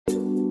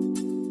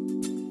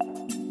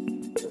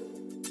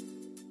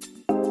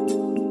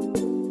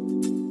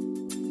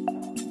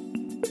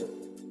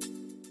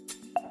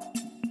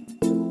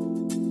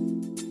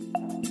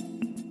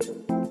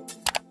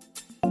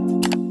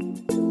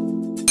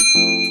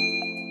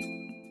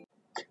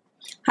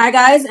Hi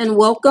guys, and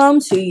welcome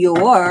to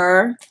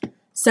your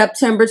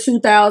September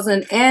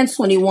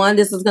 2021.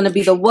 This is going to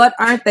be the What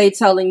Aren't They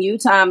Telling You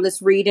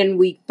Timeless Reading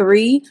Week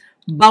 3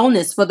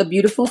 bonus for the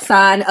beautiful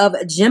sign of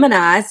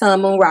Gemini,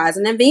 Sun, Moon,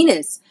 Rising, and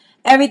Venus.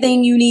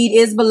 Everything you need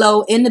is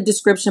below in the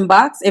description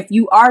box. If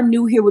you are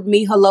new here with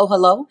me, hello,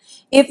 hello.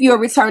 If you're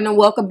returning,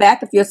 welcome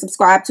back. If you're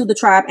subscribed to the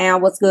tribe,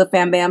 and what's good,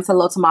 fam bams,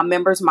 hello to my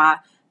members, my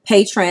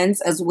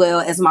patrons, as well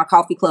as my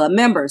coffee club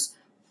members.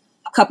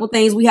 Couple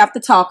things we have to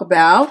talk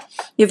about.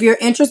 If you're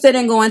interested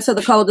in going to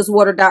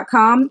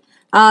thecoldestwater.com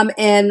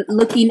and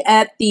looking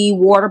at the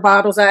water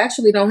bottles, I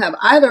actually don't have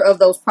either of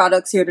those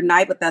products here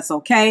tonight, but that's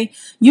okay.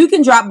 You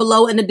can drop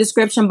below in the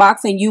description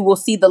box and you will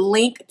see the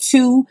link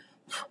to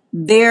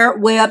their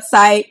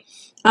website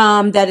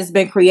that has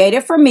been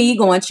created for me.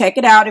 Go and check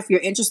it out. If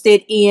you're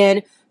interested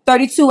in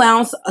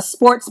 32-ounce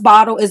sports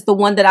bottle is the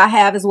one that I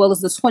have, as well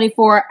as the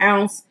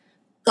 24-ounce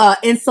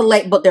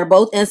but they're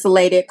both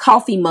insulated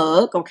coffee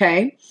mug,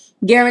 okay?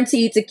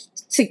 Guaranteed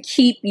to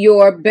keep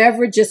your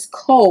beverages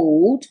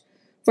cold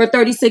for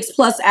 36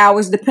 plus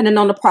hours, depending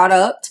on the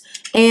product,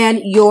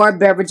 and your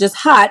beverages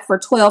hot for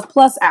 12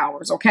 plus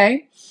hours,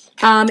 okay?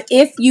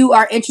 If you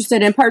are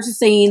interested in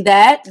purchasing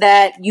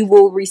that you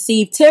will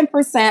receive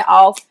 10%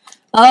 off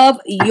of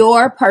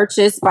your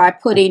purchase by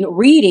putting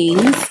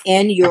readings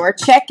in your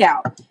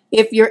checkout.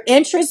 If you're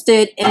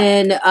interested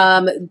in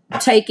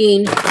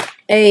taking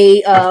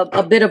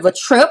a bit of a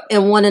trip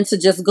and wanting to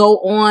just go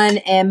on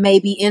and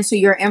maybe enter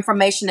your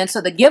information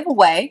into the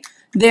giveaway,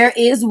 there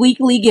is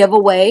weekly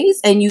giveaways,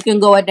 and you can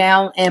go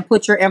down and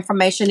put your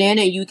information in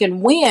and you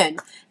can win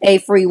a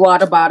free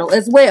water bottle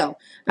as well.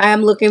 I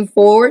am looking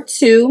forward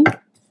to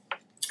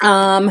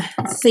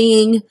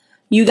seeing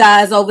you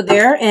guys over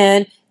there.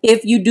 And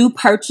if you do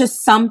purchase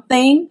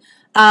something,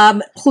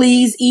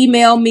 please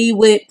email me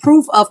with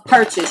proof of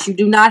purchase. You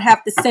do not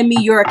have to send me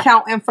your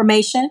account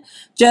information,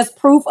 just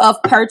proof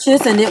of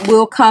purchase, and it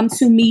will come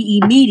to me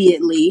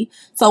immediately.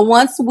 So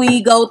once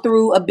we go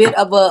through a bit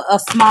of a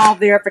small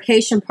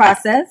verification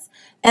process,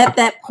 at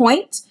that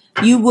point,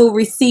 you will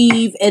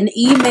receive an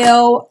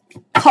email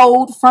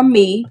code from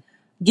me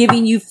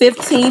giving you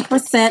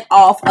 15%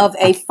 off of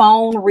a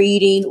phone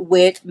reading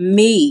with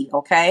me,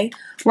 okay?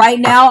 Right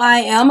now, I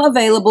am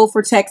available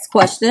for text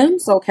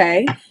questions,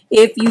 okay?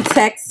 If you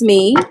text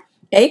me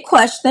a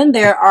question,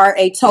 there are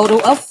a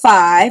total of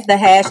 5. The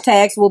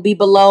hashtags will be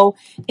below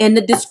in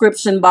the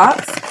description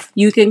box.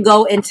 You can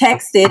go and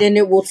text it, and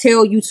it will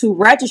tell you to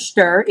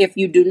register if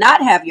you do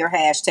not have your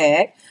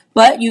hashtag.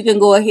 But you can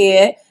go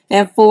ahead,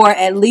 and for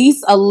at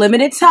least a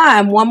limited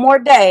time, one more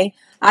day,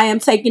 I am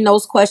taking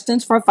those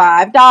questions for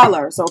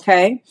 $5,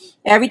 okay?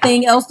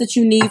 Everything else that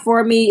you need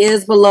for me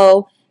is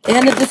below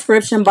in the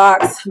description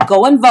box.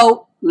 Go and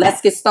vote.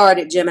 Let's get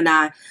started,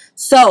 Gemini.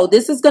 So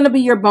this is going to be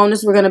your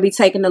bonus. We're going to be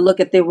taking a look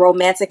at the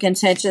romantic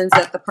intentions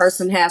that the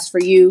person has for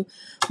you.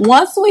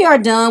 Once we are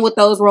done with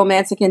those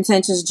romantic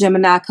intentions,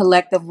 Gemini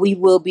Collective, we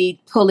will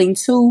be pulling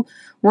 2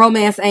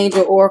 Romance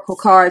Angel Oracle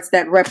cards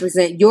that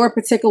represent your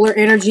particular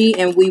energy,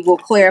 and we will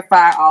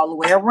clarify all the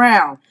way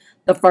around.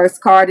 The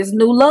first card is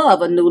New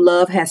Love. A new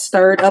love has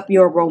stirred up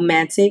your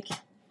romantic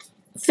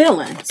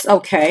feelings.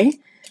 Okay.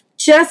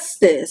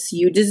 Justice.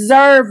 You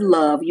deserve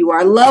love. You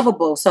are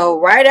lovable. So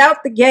right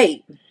out the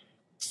gate,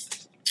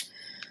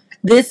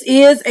 this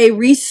is a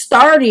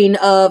restarting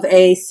of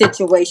a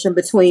situation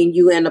between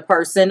you and a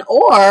person,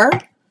 or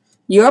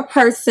your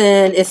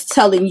person is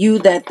telling you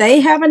that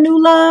they have a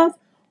new love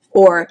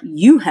or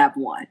you have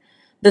one.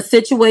 The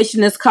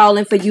situation is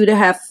calling for you to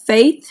have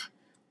faith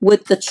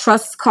with the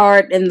trust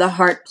card in the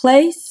heart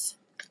place.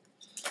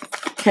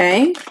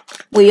 Okay.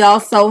 We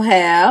also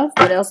have,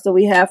 what else do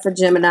we have for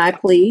Gemini,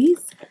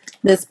 please?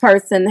 This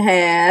person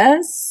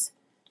has,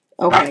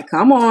 okay,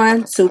 come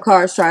on. 2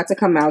 cards tried to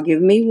come out.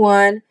 Give me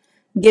one.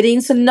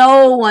 Getting to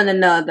know one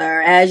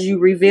another. As you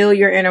reveal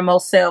your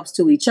innermost selves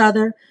to each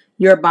other,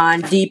 your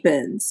bond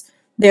deepens.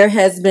 There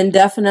has been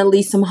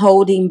definitely some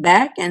holding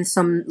back and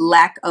some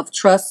lack of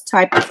trust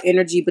type of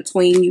energy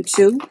between you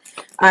two.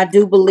 I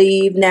do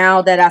believe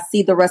now that I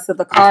see the rest of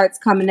the cards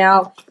coming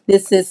out,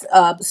 this is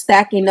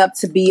stacking up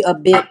to be a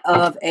bit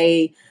of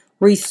a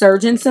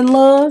resurgence in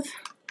love.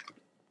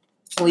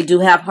 We do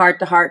have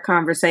heart-to-heart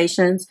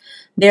conversations.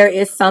 There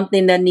is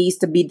something that needs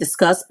to be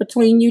discussed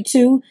between you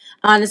two.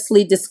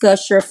 Honestly,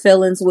 discuss your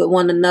feelings with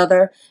one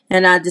another.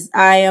 And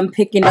I am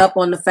picking up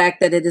on the fact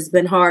that it has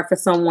been hard for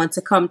someone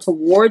to come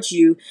towards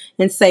you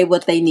and say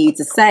what they need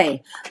to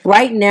say.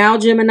 Right now,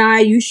 Gemini,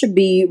 you should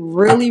be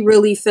really,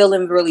 really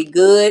feeling really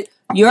good.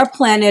 Your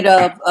planet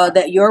of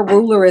that your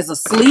ruler is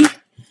asleep.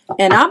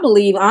 And I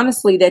believe,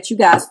 honestly, that you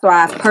guys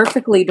thrive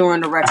perfectly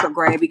during the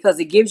retrograde because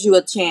it gives you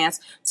a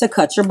chance to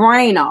cut your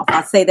brain off.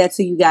 I say that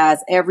to you guys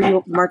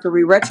every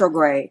Mercury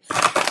retrograde.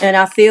 And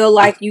I feel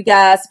like you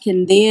guys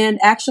can then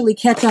actually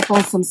catch up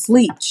on some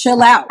sleep.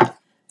 Chill out.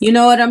 You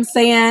know what I'm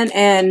saying?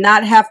 And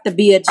not have to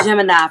be a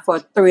Gemini for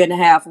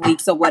 3.5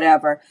 weeks or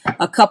whatever,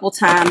 a couple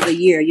times a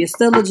year. You're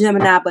still a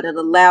Gemini, but it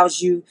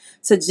allows you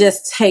to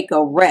just take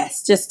a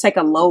rest. Just take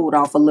a load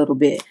off a little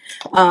bit.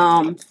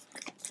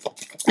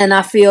 And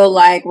I feel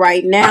like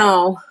right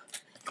now,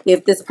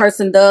 if this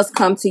person does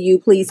come to you,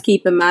 please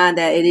keep in mind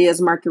that it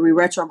is Mercury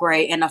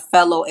retrograde and a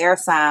fellow air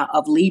sign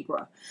of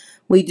Libra.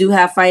 We do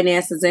have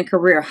finances and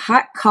career.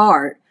 Hot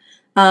card.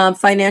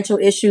 Financial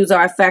issues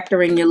are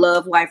affecting your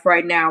love life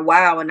right now.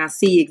 Wow. And I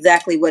see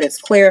exactly what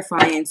it's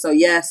clarifying. So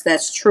yes,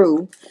 that's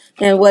true.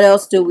 And what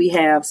else do we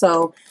have?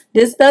 So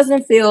this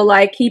doesn't feel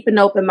like, keep an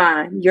open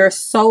mind. Your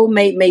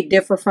soulmate may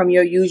differ from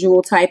your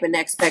usual type and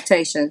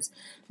expectations.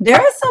 There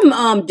are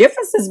some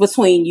differences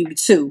between you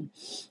two.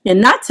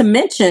 And not to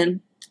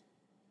mention,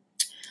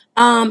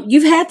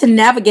 you've had to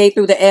navigate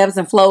through the ebbs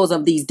and flows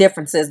of these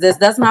differences. This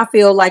does not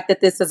feel like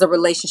that this is a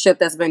relationship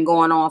that's been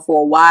going on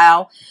for a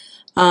while.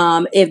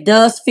 It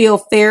does feel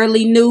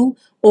fairly new,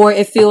 or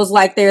it feels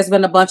like there's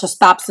been a bunch of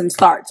stops and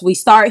starts. We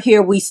start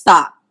here, we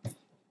stop.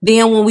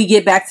 Then when we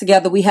get back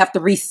together, we have to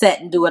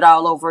reset and do it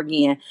all over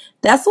again.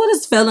 That's what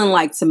it's feeling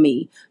like to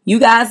me. You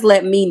guys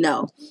let me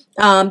know.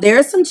 There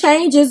are some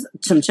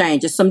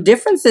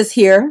differences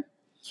here.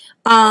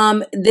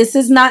 This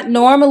is not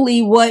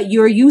normally what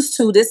you're used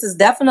to. This is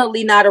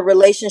definitely not a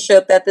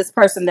relationship that this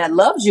person that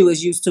loves you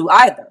is used to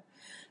either.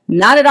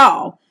 Not at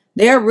all.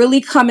 They're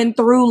really coming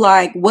through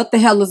like, what the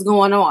hell is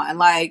going on?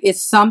 Like,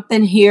 it's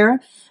something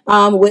here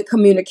with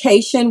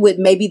communication, with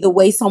maybe the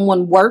way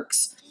someone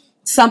works.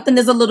 Something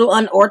is a little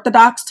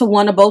unorthodox to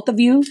one or both of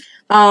you.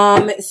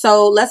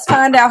 So let's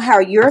find out how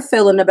you're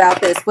feeling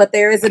about this. But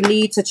there is a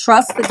need to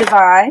trust the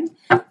divine,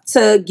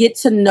 to get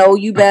to know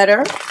you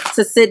better,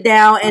 to sit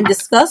down and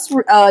discuss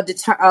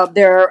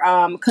their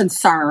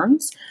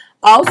concerns.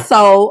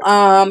 Also,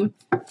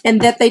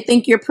 and that they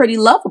think you're pretty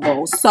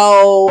lovable.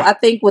 So I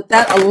think with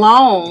that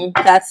alone,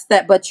 that's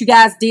that. But you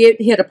guys did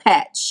hit a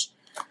patch.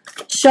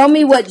 Show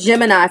me what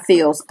Gemini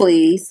feels,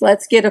 please.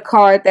 Let's get a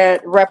card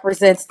that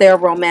represents their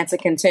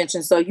romantic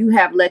intention. So you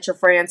have let your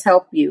friends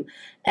help you.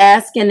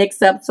 Ask and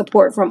accept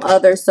support from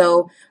others.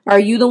 So are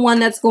you the one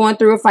that's going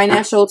through a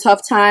financial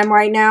tough time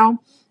right now?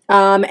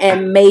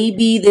 And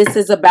maybe this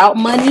is about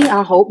money.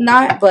 I hope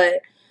not.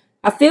 But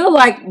I feel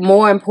like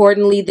more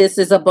importantly, this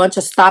is a bunch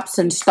of stops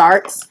and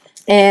starts.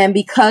 And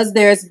because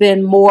there's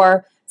been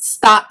more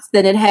stops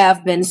than it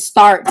have been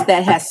starts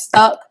that has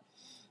stuck,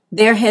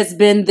 there has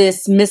been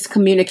this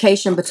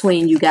miscommunication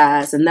between you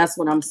guys. And that's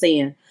what I'm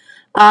saying.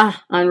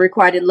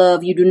 Unrequited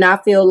love. You do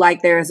not feel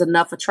like there is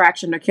enough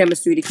attraction or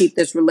chemistry to keep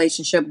this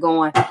relationship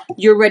going.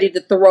 You're ready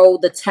to throw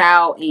the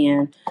towel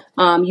in.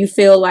 You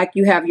feel like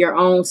you have your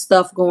own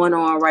stuff going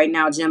on right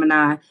now,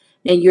 Gemini.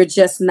 And you're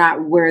just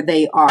not where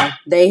they are.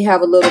 They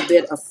have a little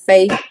bit of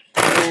faith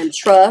and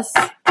trust.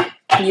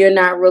 You're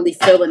not really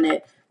feeling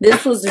it.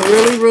 This was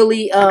really,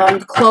 really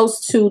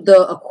close to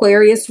the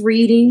Aquarius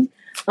reading.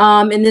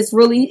 And it's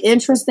really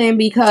interesting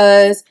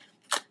because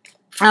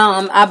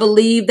I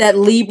believe that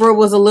Libra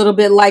was a little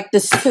bit like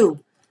this too.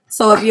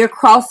 So if you're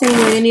crossing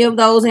with any of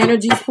those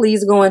energies,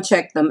 please go and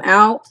check them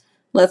out.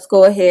 Let's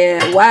go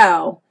ahead.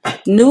 Wow.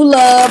 New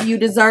love. You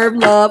deserve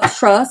love,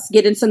 trust,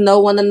 getting to know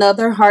one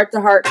another,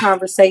 heart-to-heart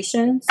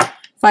conversations,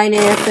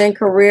 finance and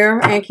career,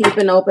 and keep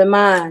an open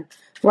mind.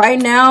 Right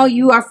now,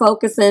 you are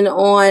focusing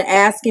on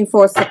asking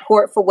for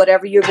support for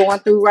whatever you're going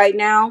through right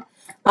now.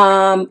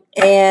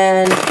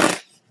 And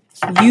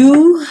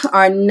you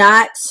are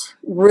not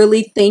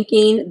really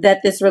thinking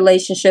that this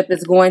relationship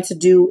is going to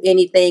do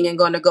anything and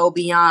going to go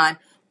beyond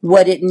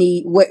what it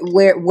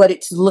what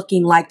it's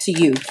looking like to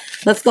you.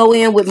 Let's go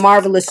in with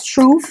Marvelous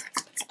Truth.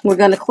 We're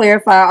going to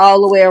clarify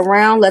all the way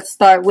around. Let's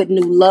start with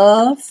New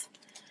Love.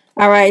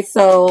 All right,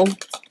 so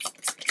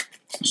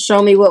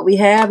show me what we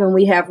have, and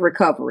we have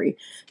Recovery.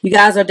 You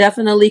guys are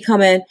definitely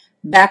coming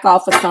back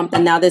off of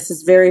something. Now, this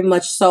is very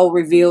much so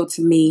revealed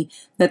to me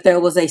that there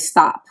was a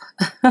stop.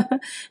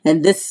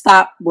 And this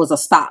stop was a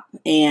stop.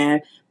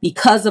 And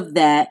because of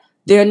that,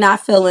 they're not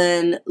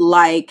feeling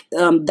like,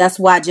 that's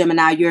why,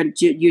 Gemini,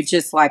 you're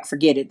just like,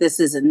 forget it. This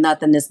isn't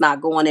nothing. It's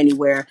not going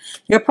anywhere.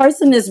 Your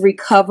person is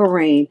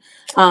recovering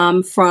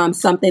from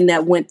something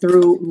that went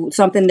through,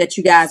 something that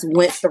you guys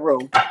went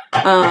through.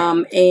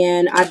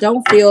 And I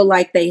don't feel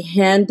like they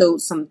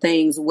handled some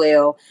things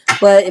well.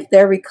 But if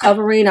they're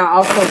recovering, I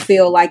also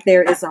feel like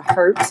there is a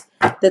hurt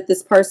that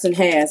this person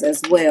has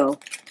as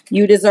well.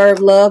 You deserve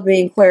love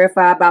being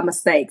clarified by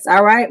mistakes.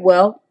 All right.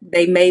 Well,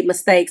 they made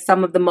mistakes.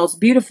 Some of the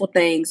most beautiful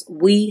things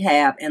we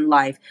have in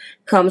life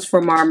comes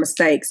from our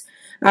mistakes.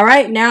 All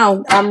right.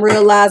 Now I'm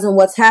realizing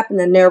what's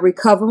happening. They're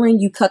recovering.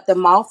 You cut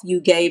them off. You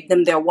gave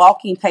them their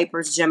walking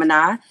papers,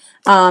 Gemini.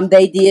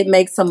 They did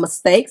make some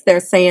mistakes. They're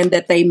saying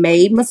that they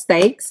made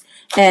mistakes,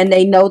 and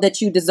they know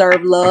that you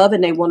deserve love,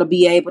 and they want to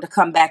be able to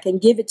come back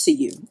and give it to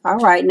you. All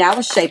right. Now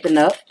it's shaping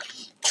up.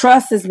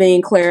 Trust is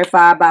being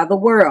clarified by the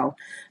world.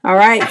 All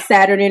right,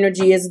 Saturn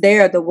energy is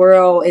there. The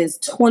world is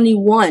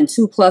 21,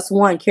 2 plus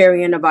 1,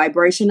 carrying a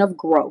vibration of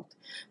growth,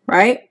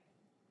 right?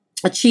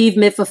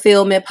 achievement,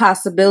 fulfillment,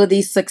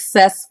 possibilities,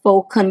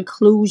 successful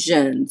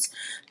conclusions.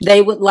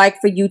 They would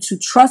like for you to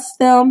trust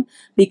them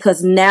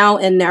because now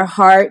in their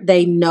heart,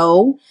 they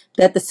know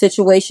that the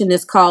situation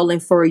is calling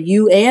for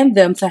you and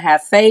them to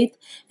have faith,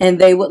 and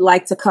they would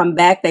like to come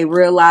back. They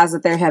realize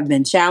that there have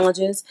been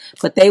challenges,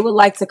 but they would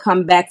like to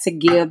come back to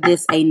give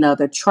this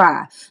another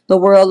try. The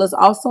world is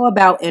also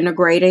about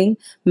integrating.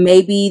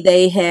 Maybe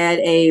they had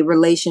a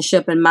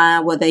relationship in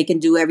mind where they can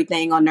do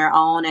everything on their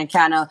own and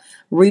kind of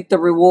reap the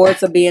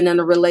rewards of being in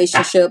a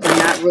relationship and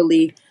not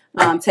really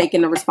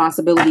taking the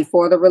responsibility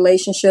for the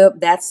relationship.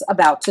 That's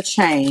about to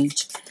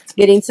change.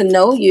 Getting to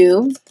know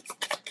you,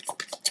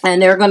 and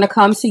they're going to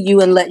come to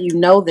you and let you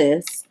know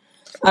this.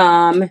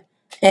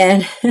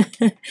 And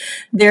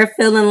they're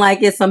feeling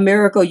like it's a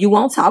miracle. You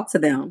won't talk to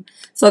them.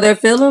 So they're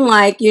feeling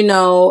like, you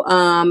know,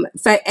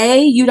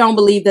 you don't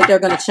believe that they're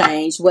going to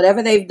change.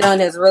 Whatever they've done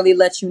has really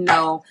let you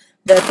know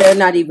that they're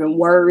not even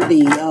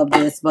worthy of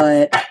this.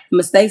 But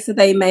mistakes that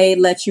they made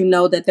let you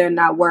know that they're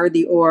not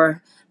worthy,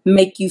 or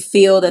make you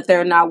feel that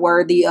they're not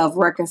worthy of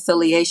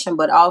reconciliation.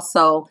 But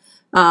also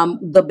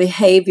the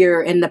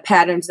behavior and the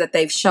patterns that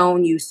they've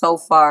shown you so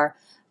far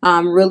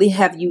really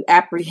have you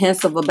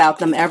apprehensive about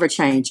them ever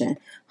changing.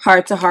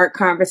 Heart-to-heart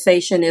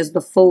conversation is the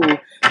Fool.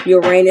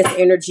 Uranus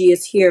energy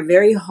is here.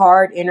 Very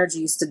hard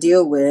energies to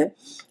deal with.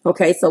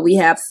 Okay, so we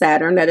have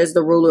Saturn. That is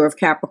the ruler of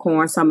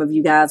Capricorn. Some of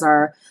you guys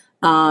are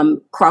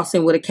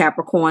crossing with a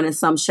Capricorn in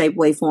some shape,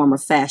 way, form, or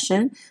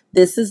fashion.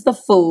 This is the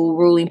Fool.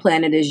 Ruling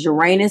planet is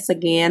Uranus.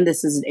 Again,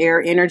 this is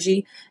air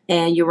energy,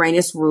 and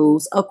Uranus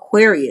rules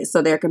Aquarius.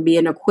 So there can be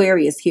an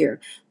Aquarius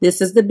here.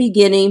 This is the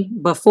beginning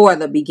before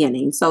the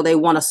beginning. So they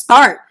want to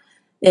start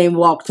and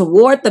walk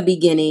toward the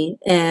beginning,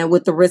 and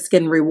with the risk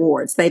and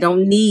rewards. They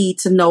don't need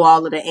to know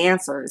all of the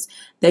answers.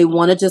 They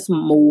want to just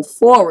move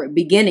forward.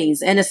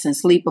 Beginnings,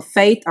 innocence, leap of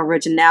faith,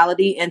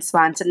 originality, and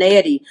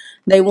spontaneity.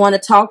 They want to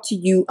talk to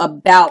you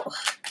about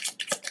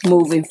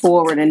moving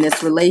forward in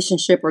this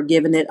relationship or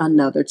giving it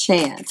another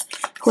chance.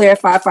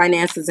 Clarify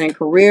finances and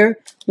career.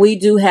 We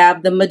do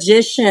have the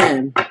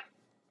Magician.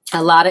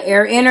 A lot of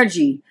air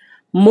energy.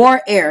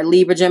 More air,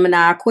 Libra,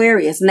 Gemini,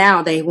 Aquarius.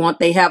 Now they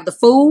have the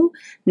Fool.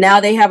 Now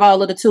they have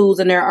all of the tools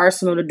in their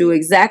arsenal to do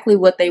exactly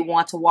what they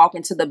want, to walk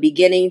into the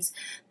beginnings.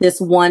 This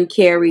one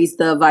carries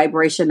the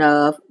vibration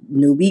of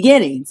new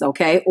beginnings,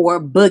 okay, or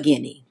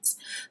beginnings.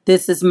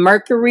 This is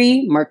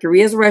Mercury.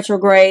 Mercury is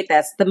retrograde.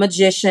 That's the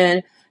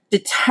Magician.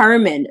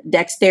 Determined,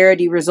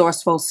 dexterity,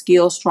 resourceful,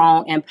 skill,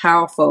 strong, and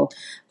powerful.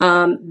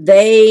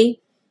 They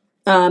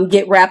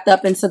get wrapped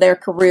up into their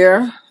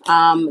career.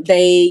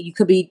 You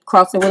could be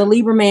crossing with a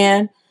Libra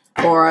man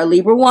or a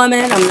Libra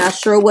woman. I'm not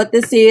sure what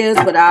this is,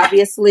 but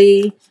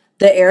obviously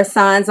the air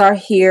signs are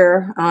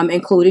here,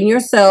 including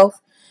yourself.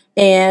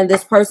 And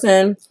this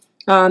person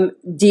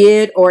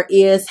did or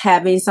is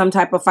having some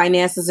type of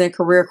finances and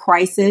career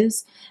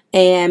crisis,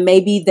 and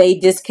maybe they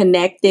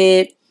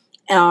disconnected.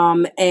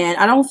 And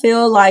I don't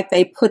feel like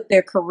they put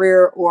their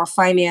career or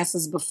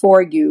finances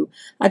before you.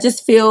 I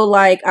just feel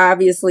like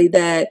obviously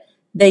that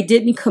they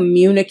didn't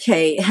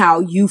communicate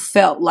how you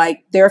felt.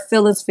 Like their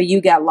feelings for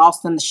you got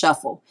lost in the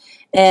shuffle,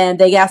 and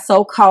they got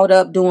so caught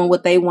up doing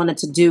what they wanted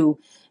to do.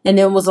 And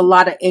there was a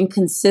lot of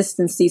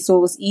inconsistency. So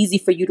it was easy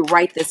for you to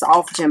write this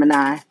off,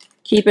 Gemini.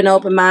 Keep an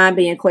open mind,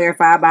 being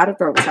clarified by the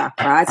throat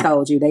chakra. I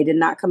told you they did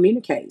not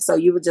communicate. So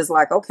you were just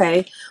like,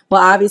 okay,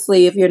 well,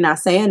 obviously if you're not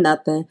saying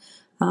nothing,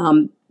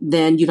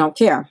 then you don't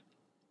care.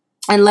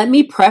 And let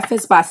me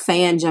preface by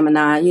saying,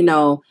 Gemini, you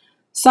know,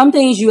 some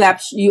things you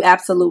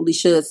absolutely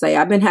should say.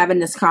 I've been having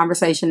this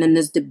conversation and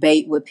this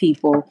debate with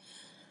people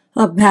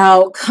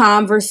about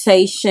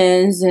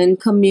conversations and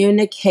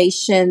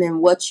communication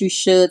and what you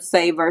should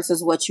say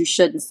versus what you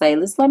shouldn't say.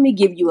 Let me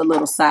give you a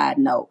little side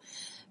note.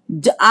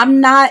 I'm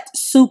not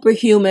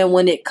superhuman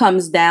when it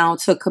comes down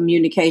to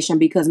communication,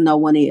 because no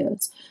one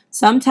is.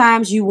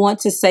 Sometimes you want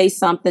to say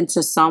something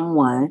to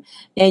someone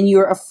and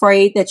you're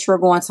afraid that you're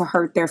going to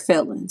hurt their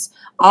feelings.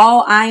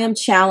 All I am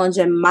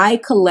challenging my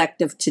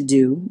collective to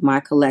do,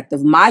 my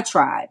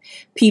tribe,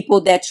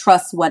 people that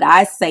trust what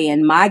I say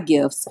and my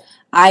gifts,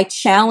 I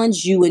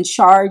challenge you and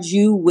charge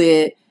you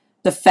with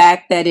the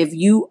fact that if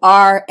you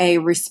are a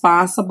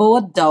responsible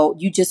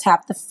adult, you just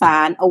have to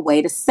find a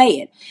way to say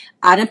it.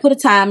 I didn't put a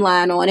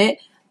timeline on it.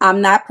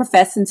 I'm not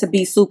professing to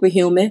be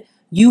superhuman.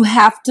 You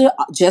have to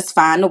just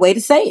find a way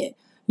to say it.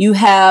 You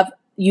have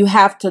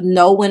to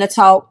know when to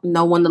talk,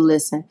 know when to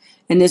listen.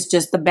 And it's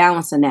just a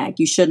balancing act.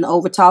 You shouldn't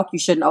overtalk. You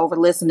shouldn't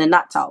overlisten and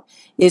not talk.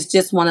 It's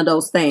just one of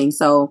those things.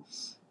 So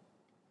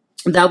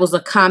that was a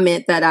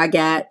comment that I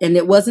got, and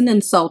it wasn't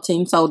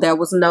insulting. So there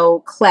was no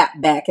clap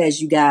back, as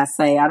you guys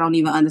say. I don't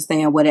even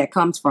understand where that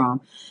comes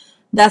from.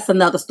 That's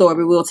another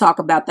story. We'll talk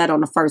about that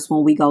on the first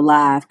when we go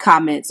live.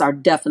 Comments are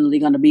definitely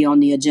going to be on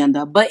the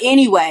agenda. But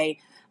anyway,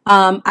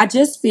 I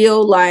just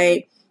feel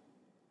like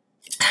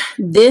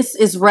this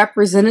is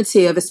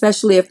representative,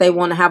 especially if they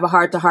want to have a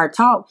heart-to-heart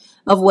talk,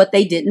 of what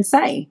they didn't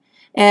say.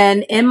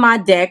 And in my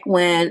deck,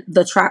 when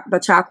the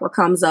chakra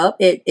comes up,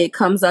 it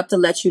comes up to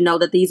let you know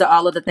that these are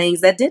all of the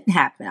things that didn't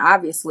happen,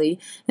 obviously.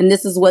 And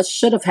this is what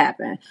should have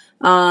happened.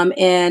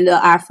 And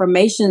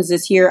affirmations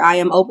is here. I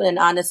am open and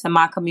honest in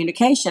my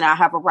communication. I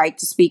have a right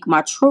to speak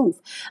my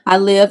truth. I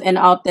live an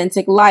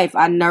authentic life.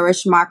 I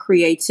nourish my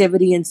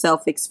creativity and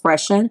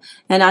self-expression,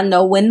 and I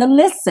know when to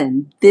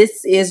listen.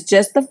 This is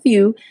just a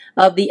few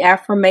of the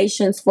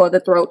affirmations for the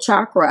throat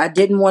chakra. I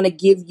didn't want to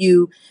give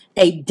you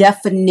a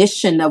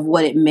definition of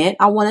what it meant.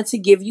 I wanted to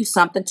give you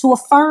something to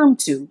affirm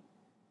to.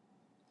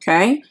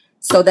 Okay?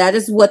 So that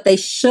is what they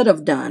should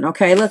have done.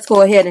 Okay, let's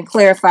go ahead and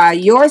clarify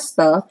your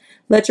stuff.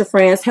 Let your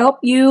friends help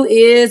you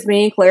is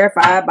being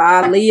clarified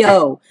by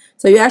Leo.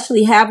 So you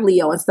actually have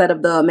Leo instead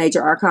of the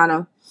major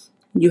arcana.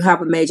 You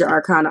have a major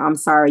arcana. I'm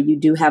sorry, you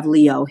do have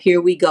Leo. Here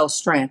we go,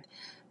 strength.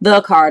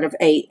 The card of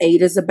 8.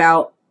 8 is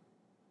about,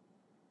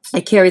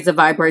 it carries a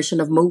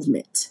vibration of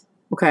movement.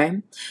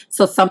 Okay,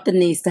 so something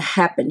needs to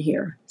happen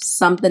here.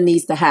 Something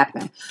needs to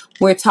happen.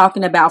 We're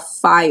talking about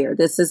fire.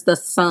 This is the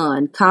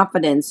sun,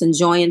 confidence,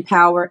 enjoying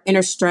power,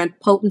 inner strength,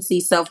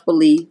 potency,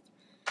 self-belief.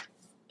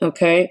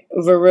 Okay,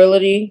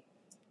 virility.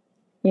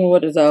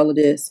 What is all of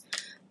this?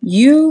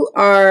 You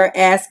are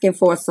asking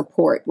for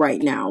support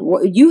right now.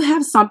 You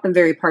have something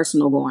very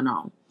personal going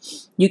on.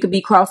 You could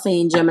be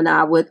crossing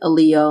Gemini with a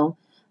Leo.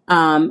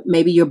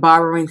 Maybe you're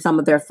borrowing some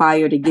of their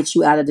fire to get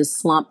you out of this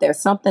slump.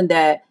 There's something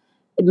that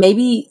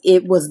maybe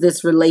it was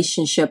this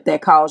relationship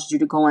that caused you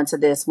to go into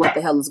this what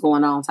the hell is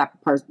going on type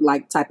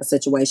of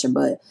situation.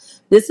 But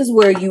this is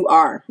where you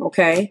are,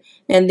 okay?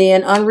 And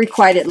then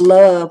unrequited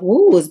love,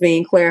 is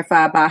being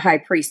clarified by High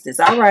Priestess.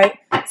 All right.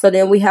 So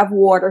then we have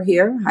water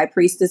here. High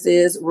Priestess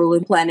is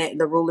ruling planet.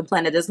 The ruling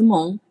planet is the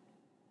moon.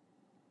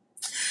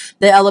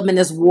 The element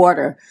is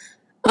water.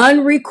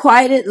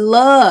 Unrequited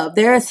love.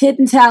 There is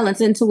hidden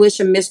talents,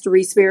 intuition,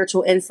 mystery,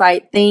 spiritual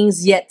insight,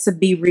 things yet to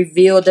be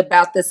revealed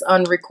about this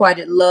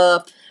unrequited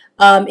love.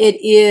 It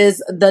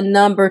is the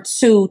number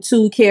 2.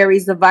 2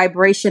 carries the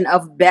vibration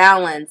of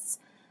balance.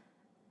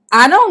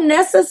 I don't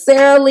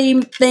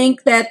necessarily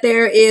think that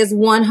there is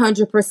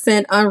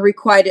 100%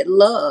 unrequited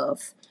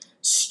love.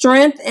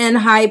 Strength and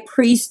High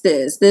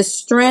Priestess. This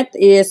strength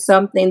is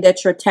something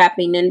that you're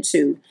tapping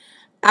into.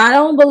 I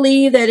don't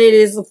believe that it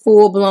is a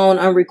full-blown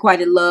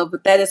unrequited love,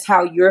 but that is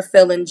how you're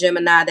feeling,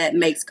 Gemini. That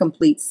makes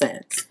complete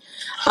sense.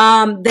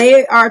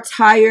 They are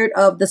tired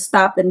of the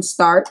stop and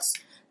starts.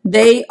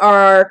 They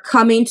are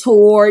coming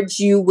towards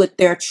you with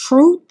their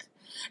truth.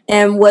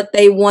 And what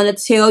they want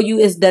to tell you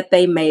is that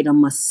they made a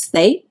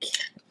mistake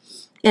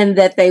and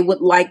that they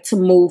would like to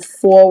move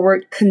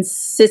forward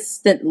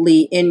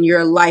consistently in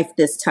your life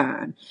this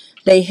time.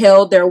 They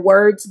held their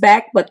words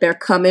back, but they're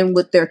coming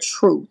with their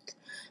truth.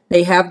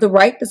 They have the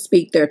right to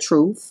speak their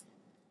truth.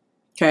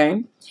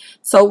 Okay.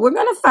 So we're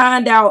going to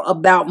find out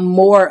about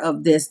more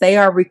of this. They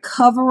are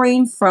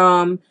recovering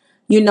from,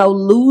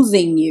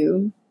 losing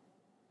you.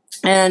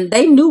 And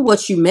they knew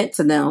what you meant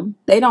to them.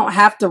 They don't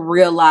have to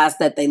realize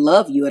that they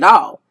love you at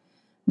all.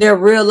 They're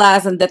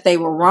realizing that they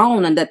were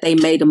wrong and that they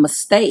made a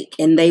mistake.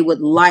 And they would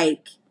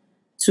like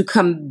to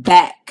come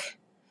back.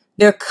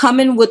 They're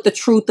coming with the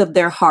truth of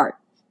their heart.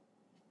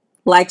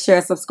 Like,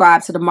 share,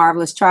 subscribe to the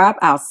Marvelous Tribe.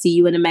 I'll see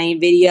you in the main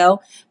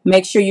video.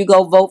 Make sure you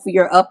go vote for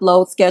your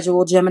upload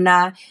schedule,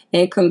 Gemini.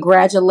 And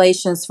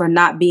congratulations for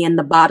not being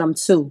the bottom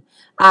 2.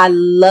 I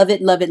love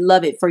it, love it,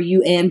 love it for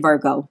you and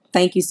Virgo.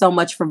 Thank you so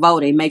much for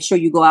voting. Make sure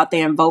you go out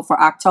there and vote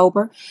for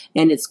October.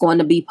 And it's going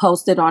to be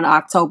posted on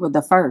October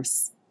the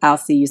 1st. I'll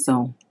see you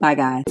soon. Bye,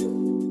 guys.